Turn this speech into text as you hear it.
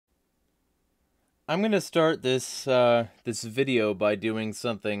I'm gonna start this this video by doing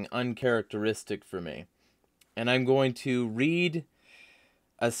something uncharacteristic for me, and I'm going to read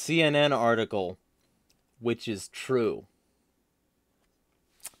a CNN article, which is true.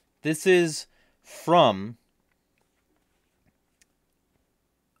 This is from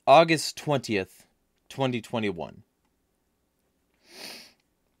August 20th, 2021.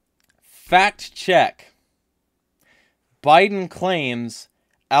 Fact check. Biden claims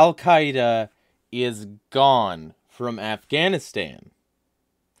al-Qaeda is gone from Afghanistan.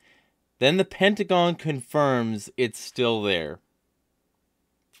 Then the Pentagon confirms it's still there.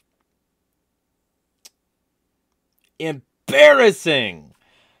 Embarrassing!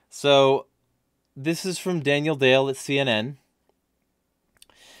 So, this is from Daniel Dale at CNN.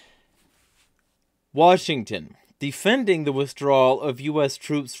 Washington. Defending the withdrawal of U.S.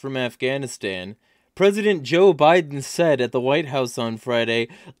 troops from Afghanistan, President Joe Biden said at the White House on Friday,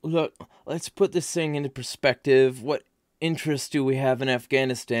 "Look, let's put this thing into perspective. What interest do we have in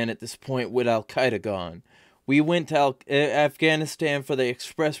Afghanistan at this point with al-Qaeda gone? We went to Afghanistan for the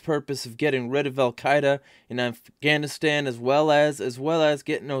express purpose of getting rid of al-Qaeda in Afghanistan as well as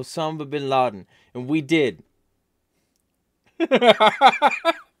getting Osama bin Laden. And we did."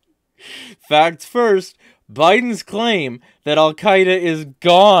 Facts first. Biden's claim that al-Qaeda is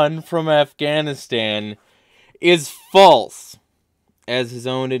gone from Afghanistan is false, as his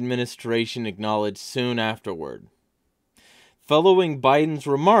own administration acknowledged soon afterward. Following Biden's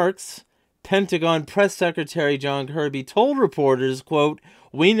remarks, Pentagon Press Secretary John Kirby told reporters, quote,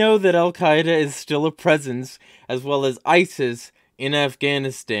 "We know that al-Qaeda is still a presence, as well as ISIS, in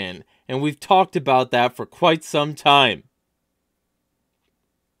Afghanistan, and we've talked about that for quite some time."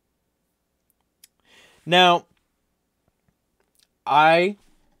 Now, I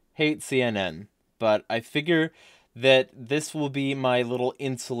hate CNN, but I figure that this will be my little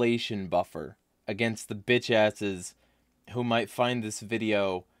insulation buffer against the bitch asses who might find this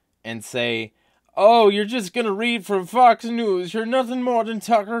video and say, "Oh, you're just gonna read from Fox News. You're nothing more than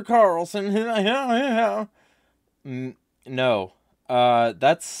Tucker Carlson." No.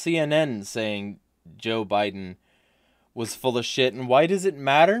 That's CNN saying Joe Biden was full of shit. And why does it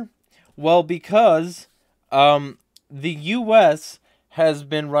matter? Well, because the U.S. has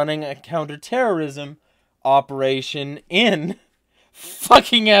been running a counterterrorism operation in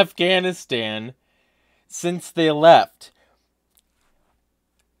fucking Afghanistan since they left.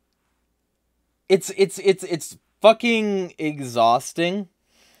 It's fucking exhausting,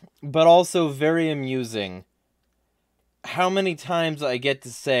 but also very amusing how many times I get to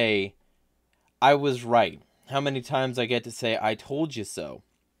say I was right. How many times I get to say I told you so.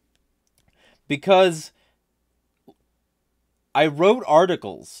 Because I wrote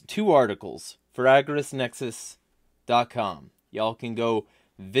articles, 2 articles, for AgoristNexus.com. Y'all can go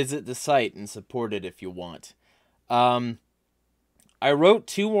visit the site and support it if you want. I wrote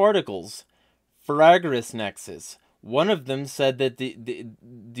 2 articles for AgoristNexus. One of them said that the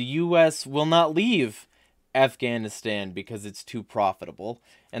U.S. will not leave Afghanistan because it's too profitable.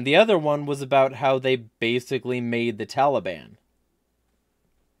 And the other one was about how they basically made the Taliban.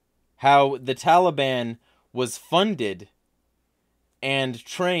 How the Taliban was funded and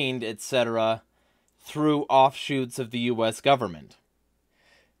trained, etc., through offshoots of the U.S. government.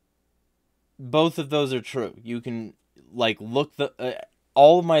 Both of those are true. You can, look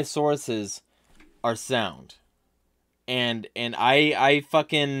all of my sources are sound. And I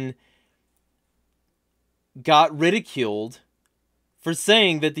fucking got ridiculed for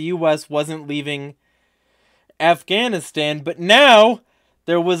saying that the U.S. wasn't leaving Afghanistan, but now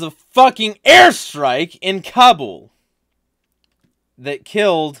there was a fucking airstrike in Kabul that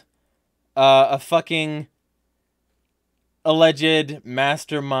killed a fucking alleged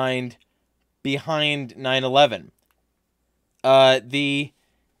mastermind behind 9/11. The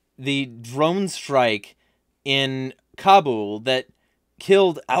drone strike in Kabul that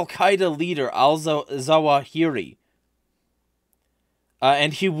killed al-Qaeda leader al-Zawahiri.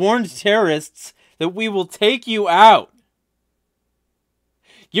 And he warned terrorists that we will take you out.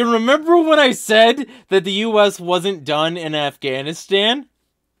 You remember when I said that the U.S. wasn't done in Afghanistan?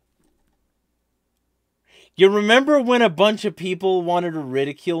 You remember when a bunch of people wanted to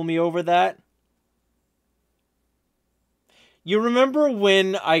ridicule me over that? You remember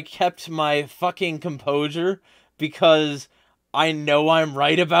when I kept my fucking composure because I know I'm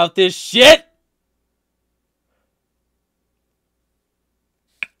right about this shit?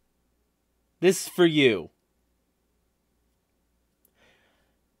 This is for you.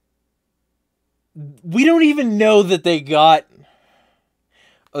 We don't even know that they got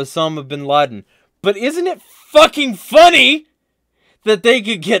Osama bin Laden. But isn't it fucking funny that they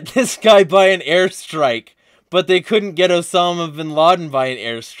could get this guy by an airstrike, but they couldn't get Osama bin Laden by an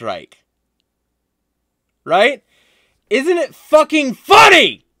airstrike. Right? Isn't it fucking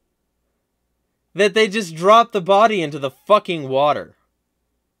funny that they just dropped the body into the fucking water?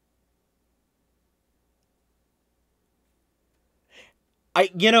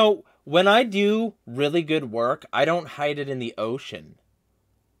 When I do really good work, I don't hide it in the ocean.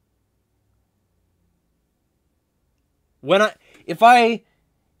 If I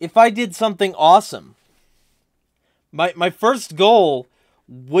did something awesome, my first goal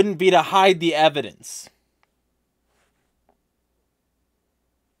wouldn't be to hide the evidence.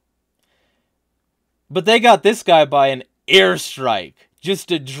 But they got this guy by an airstrike.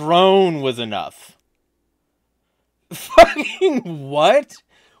 Just a drone was enough. Fucking what?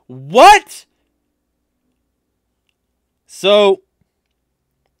 What? So,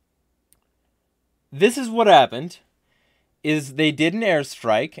 this is what happened. Is they did an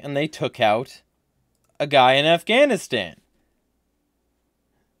airstrike and they took out a guy in Afghanistan.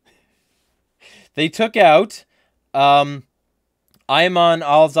 They took out Ayman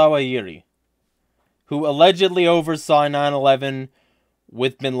al-Zawahiri, who allegedly oversaw 9/11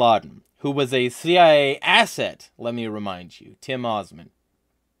 with bin Laden, who was a CIA asset, let me remind you, Tim Osman.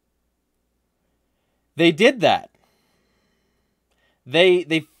 They did that.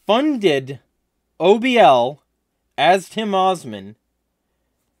 They funded OBL as Tim Osman.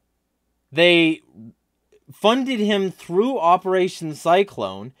 They funded him through Operation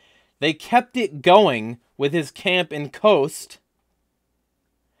Cyclone. They kept it going with his camp in Coast.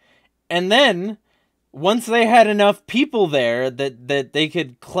 And then, once they had enough people there that they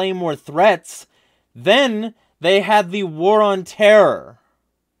could claim more threats, then they had the War on Terror.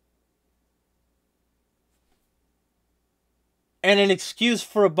 And an excuse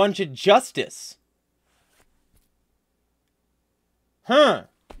for a bunch of justice. Huh.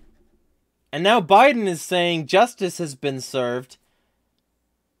 And now Biden is saying justice has been served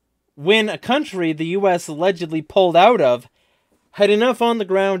when a country the U.S. allegedly pulled out of had enough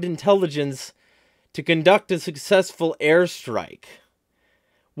on-the-ground intelligence to conduct a successful airstrike.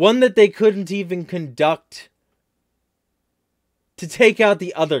 One that they couldn't even conduct to take out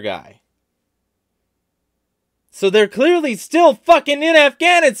the other guy. So they're clearly still fucking in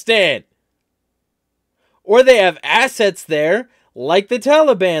Afghanistan! Or they have assets there, like the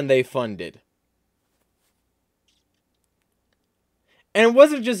Taliban they funded. And it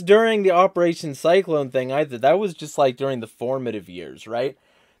wasn't just during the Operation Cyclone thing either. That was just like during the formative years, right?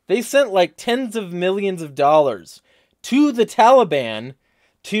 They sent like tens of millions of dollars to the Taliban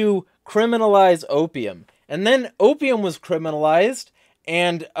to criminalize opium. And then opium was criminalized,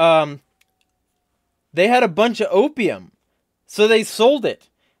 and they had a bunch of opium. So they sold it,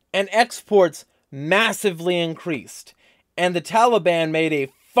 and exports massively increased. And the Taliban made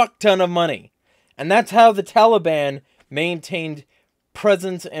a fuck ton of money. And that's how the Taliban maintained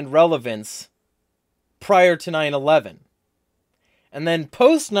presence and relevance prior to 9/11. And then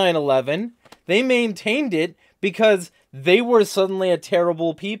post 9/11, they maintained it because they were suddenly a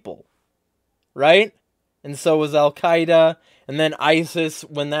terrible people. Right? And so was Al-Qaeda, and then ISIS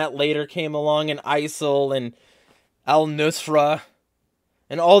when that later came along, and ISIL, and al-Nusra,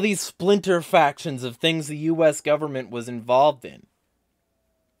 and all these splinter factions of things the U.S. government was involved in.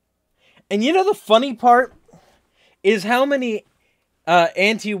 And you know the funny part is how many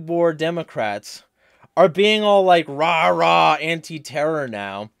anti-war Democrats are being all like rah-rah anti-terror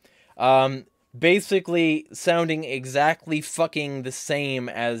now. Basically sounding exactly fucking the same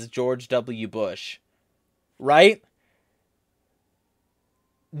as George W. Bush. Right?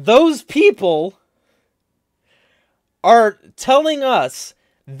 Those people are telling us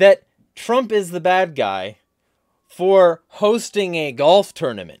that Trump is the bad guy for hosting a golf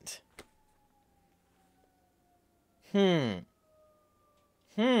tournament. You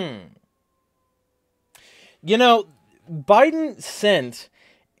know, Biden sent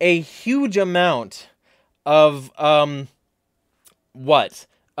a huge amount of,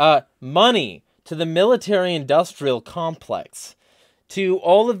 money to the military-industrial complex, to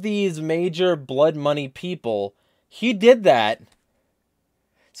all of these major blood money people. He did that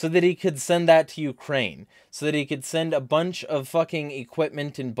so that he could send that to Ukraine, so that he could send a bunch of fucking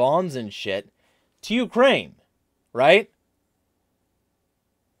equipment and bombs and shit to Ukraine, right?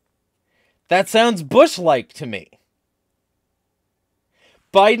 That sounds Bush-like to me.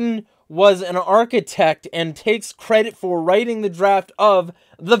 Biden was an architect and takes credit for writing the draft of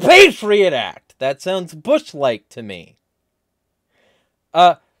the Patriot Act. That sounds Bush-like to me.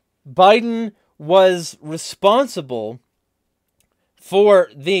 Biden was responsible for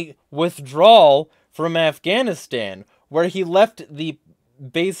the withdrawal from Afghanistan, where he left the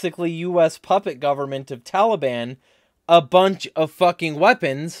basically U.S. puppet government of Taliban a bunch of fucking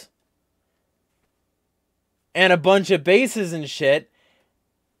weapons and a bunch of bases and shit.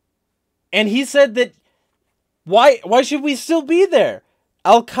 And he said that, why should we still be there?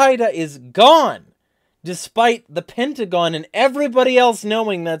 Al-Qaeda is gone. Despite the Pentagon and everybody else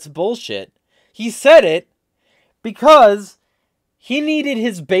knowing that's bullshit. He said it because he needed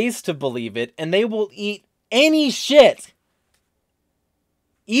his base to believe it, and they will eat any shit.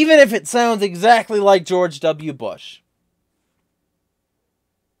 Even if it sounds exactly like George W. Bush.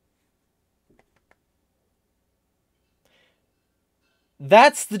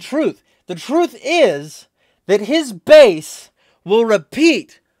 That's the truth. The truth is that his base will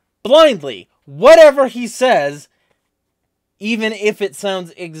repeat blindly whatever he says, even if it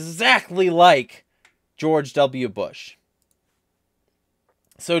sounds exactly like George W. Bush.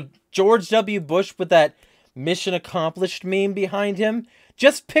 So George W. Bush with that mission accomplished meme behind him,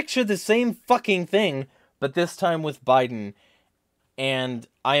 just picture the same fucking thing, but this time with Biden and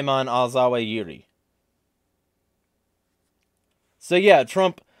Ayman al-Zawahiri. So yeah,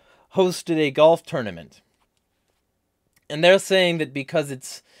 Trump hosted a golf tournament. And they're saying that because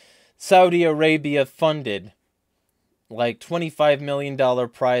it's Saudi Arabia funded, like $25 million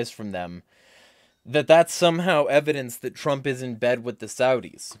prize from them, that's somehow evidence that Trump is in bed with the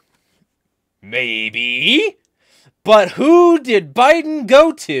Saudis. Maybe. But who did Biden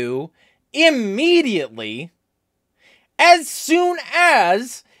go to immediately as soon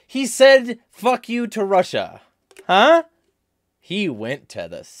as he said fuck you to Russia? Huh? He went to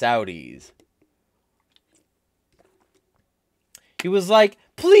the Saudis. He was like,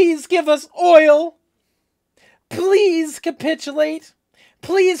 please give us oil. Please capitulate.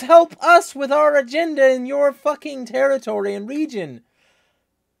 Please help us with our agenda in your fucking territory and region.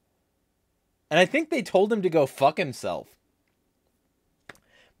 And I think they told him to go fuck himself.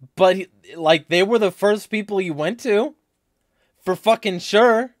 But, like, they were the first people he went to. For fucking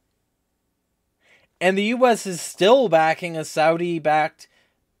sure. And the U.S. is still backing a Saudi-backed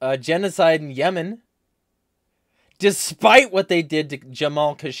genocide in Yemen. Despite what they did to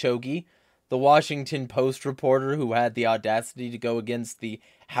Jamal Khashoggi, the Washington Post reporter who had the audacity to go against the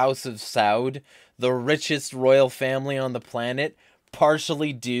House of Saud, the richest royal family on the planet,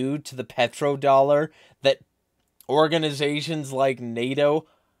 partially due to the petrodollar that organizations like NATO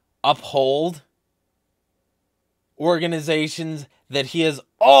uphold. Organizations that he is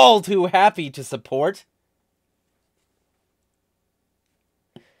all too happy to support.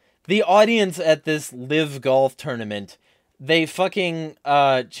 The audience at this LIVGOLF tournament, they fucking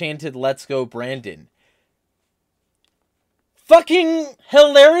chanted, "Let's go, Brandon." Fucking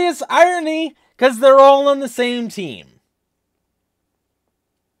hilarious irony, because they're all on the same team.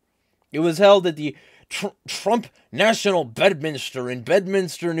 It was held at the Trump National Bedminster in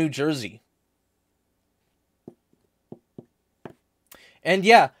Bedminster, New Jersey. And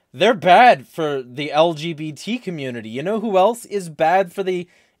yeah, they're bad for the LGBT community. You know who else is bad for the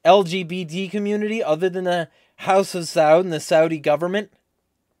LGBT community other than the House of Saud and the Saudi government?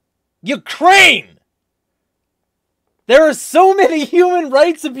 Ukraine! There are so many human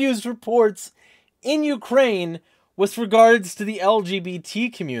rights abuse reports in Ukraine with regards to the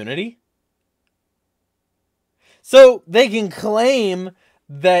LGBT community. So they can claim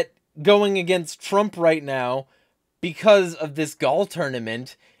that going against Trump right now because of this golf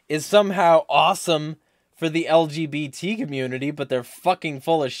tournament is somehow awesome for the LGBT community, but they're fucking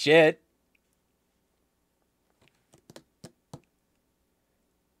full of shit.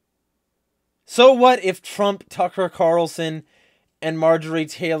 So what if Trump, Tucker Carlson, and Marjorie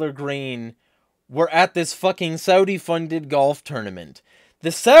Taylor Greene were at this fucking Saudi-funded golf tournament? The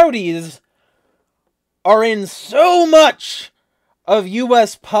Saudis are in so much of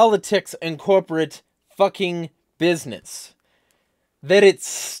U.S. politics and corporate fucking business that it's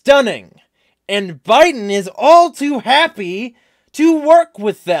stunning. And Biden is all too happy to work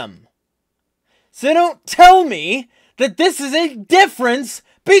with them. So don't tell me that this is a difference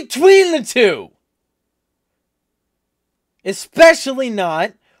between the two. Especially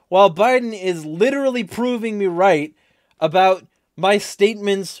not while Biden is literally proving me right about my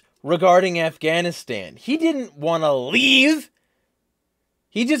statements regarding Afghanistan. He didn't want to leave.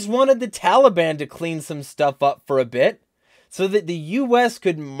 He just wanted the Taliban to clean some stuff up for a bit, so that the U.S.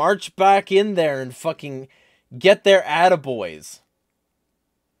 could march back in there and fucking get their attaboys.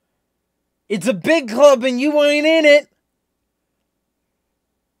 It's a big club and you ain't in it.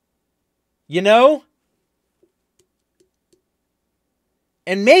 You know?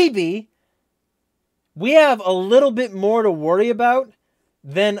 And maybe we have a little bit more to worry about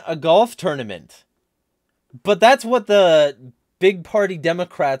than a golf tournament. But that's what the big party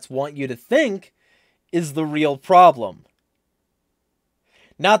Democrats want you to think is the real problem.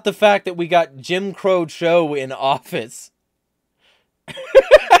 Not the fact that we got Jim Crow Joe in office.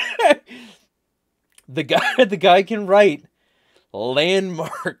 The guy can write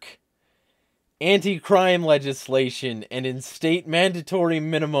landmark anti-crime legislation and instate mandatory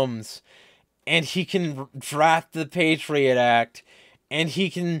minimums, and he can draft the Patriot Act, and he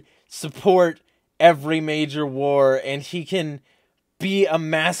can support every major war, and he can be a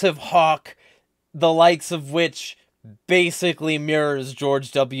massive hawk, the likes of which basically mirrors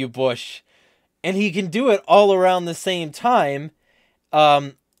George W. Bush. And he can do it all around the same time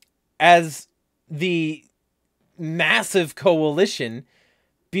as the massive coalition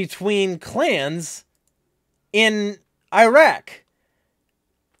between clans in Iraq.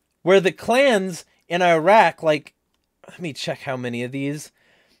 Where the clans in Iraq, like, let me check how many of these.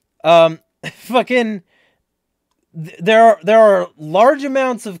 Fucking, there are large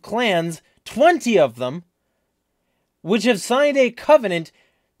amounts of clans, 20 of them, which have signed a covenant.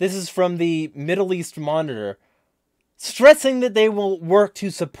 This is from the Middle East Monitor, stressing that they will work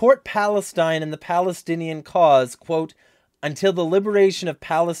to support Palestine and the Palestinian cause, quote, until the liberation of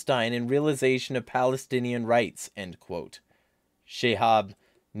Palestine and realization of Palestinian rights, end quote. Shehab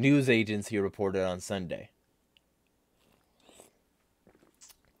news agency reported on Sunday.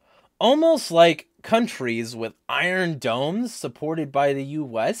 Almost like countries with iron domes supported by the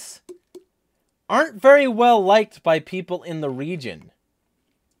US aren't very well liked by people in the region.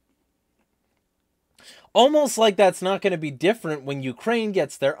 Almost like that's not going to be different when Ukraine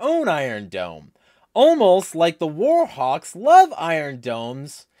gets their own Iron Dome. Almost like the war hawks love Iron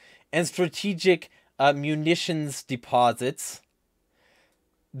Domes and strategic munitions deposits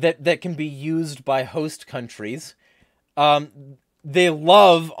that can be used by host countries. They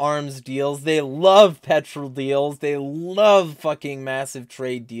love arms deals. They love petrol deals. They love fucking massive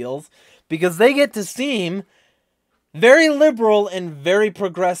trade deals because they get to seem very liberal and very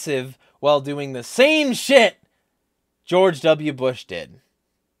progressive while doing the same shit George W. Bush did.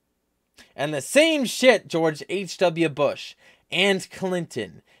 And the same shit George H.W. Bush and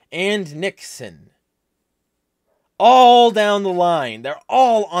Clinton and Nixon. All down the line. They're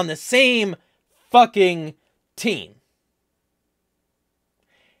all on the same fucking team.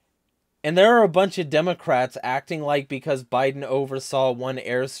 And there are a bunch of Democrats acting like because Biden oversaw one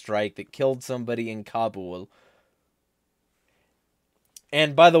airstrike that killed somebody in Kabul.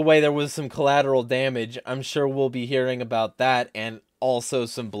 And by the way, there was some collateral damage. I'm sure we'll be hearing about that and also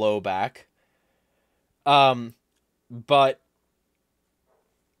some blowback. But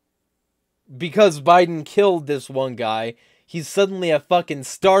because Biden killed this one guy, he's suddenly a fucking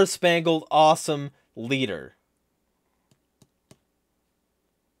star-spangled awesome leader.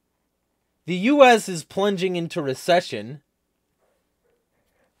 The US is plunging into recession.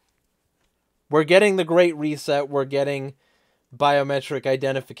 We're getting the Great Reset. We're getting biometric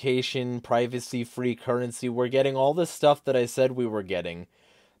identification, privacy-free currency. We're getting all this stuff that I said we were getting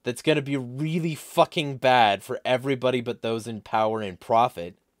that's going to be really fucking bad for everybody but those in power and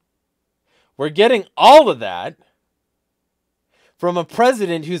profit. We're getting all of that from a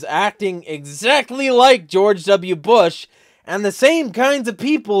president who's acting exactly like George W. Bush and the same kinds of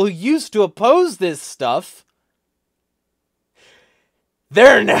people who used to oppose this stuff.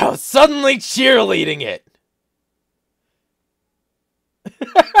 They're now suddenly cheerleading it.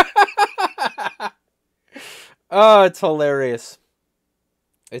 Oh, it's hilarious.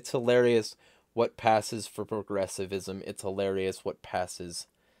 It's hilarious what passes for progressivism. It's hilarious what passes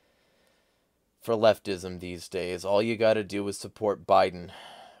for leftism these days. All you gotta do is support Biden,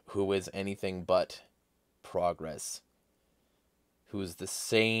 who is anything but progress. Who is the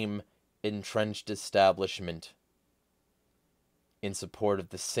same entrenched establishment in support of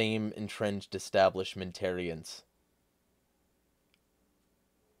the same entrenched establishmentarians.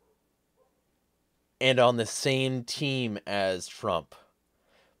 And on the same team as Trump.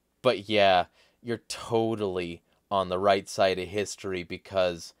 But yeah, you're totally on the right side of history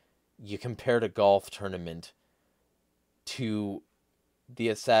because you compared a golf tournament to the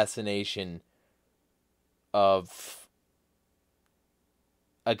assassination of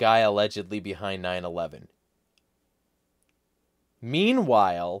a guy allegedly behind 9/11.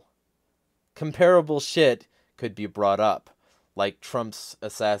 Meanwhile, comparable shit could be brought up, like Trump's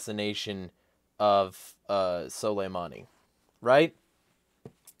assassination of Soleimani, right?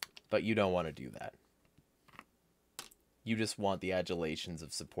 But you don't want to do that. You just want the adulations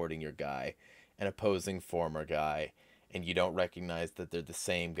of supporting your guy and opposing former guy, and you don't recognize that they're the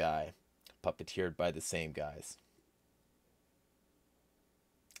same guy, puppeteered by the same guys.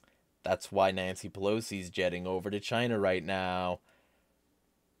 That's why Nancy Pelosi's jetting over to China right now.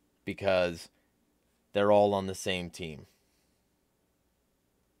 Because they're all on the same team.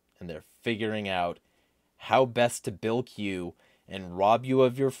 And they're figuring out how best to bilk you and rob you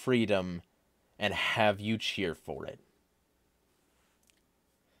of your freedom and have you cheer for it.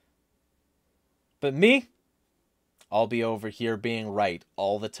 But me, I'll be over here being right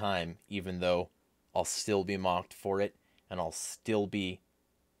all the time, even though I'll still be mocked for it, and I'll still be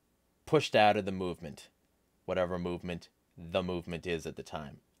pushed out of the movement, whatever movement the movement is at the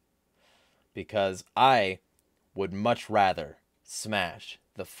time. Because I would much rather smash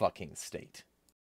the fucking state.